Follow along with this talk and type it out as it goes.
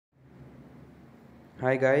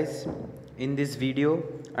Hi guys, in this video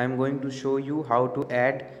I am going to show you how to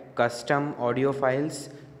add custom audio files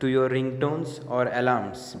to your ringtones or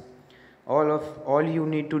alarms. All you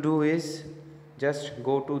need to do is just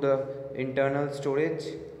go to the internal storage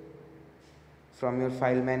from your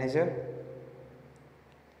file manager,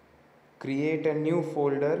 create a new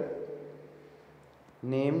folder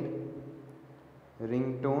named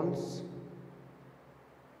ringtones.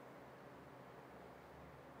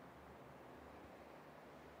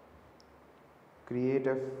 Create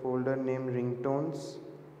a folder named ringtones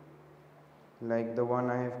like the one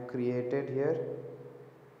I have created here.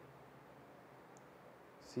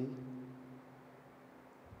 See,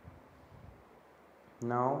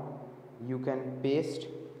 now you can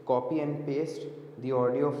copy and paste the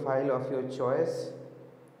audio file of your choice.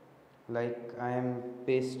 Like I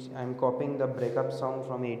am copying the breakup song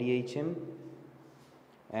from ADHM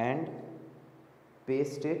and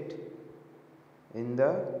paste it in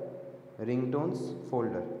the ringtones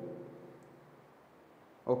folder.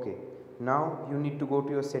 Okay, now you need to go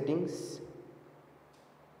to your settings,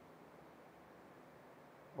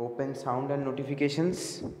 open sound and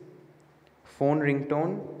notifications, phone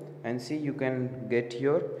ringtone, and see you can get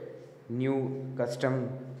your new custom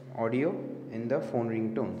audio in the phone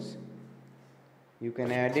ringtones. You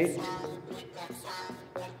can add it.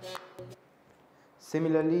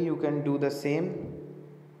 Similarly, you can do the same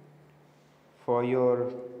for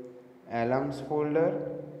your alarms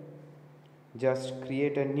folder. Just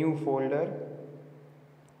create a new folder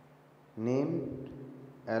named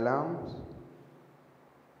alarms.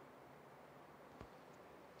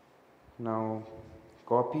 Now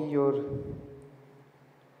copy your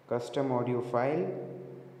custom audio file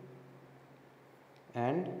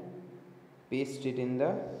and paste it in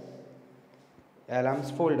the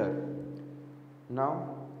alarms folder.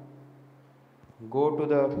 Now go to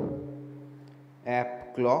the app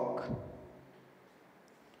clock.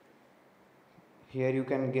 Here you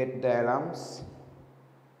can get the alarms.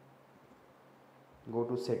 Go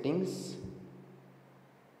to settings.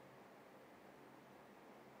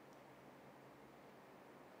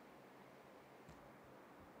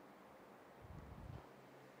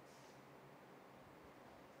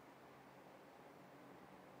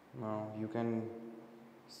 Now you can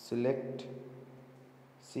select,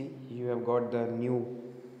 see you have got the new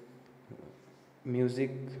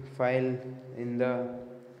music file in the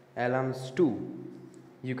alarms too.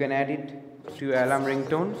 You can add it to your alarm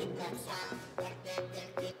ringtone.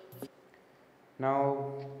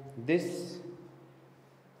 Now this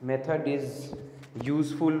method is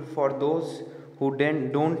useful for those who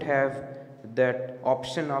don't have that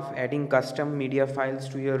option of adding custom media files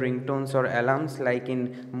to your ringtones or alarms, like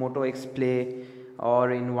in Moto X Play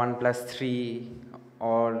or in OnePlus 3,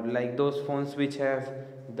 or like those phones which have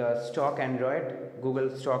the stock Android,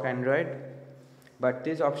 Google stock Android. But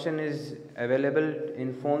this option is available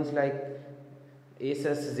in phones like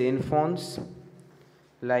Asus Zen phones,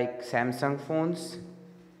 like Samsung phones,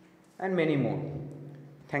 and many more.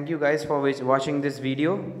 Thank you guys for watching this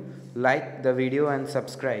video. Like the video and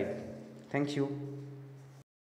subscribe. Thank you.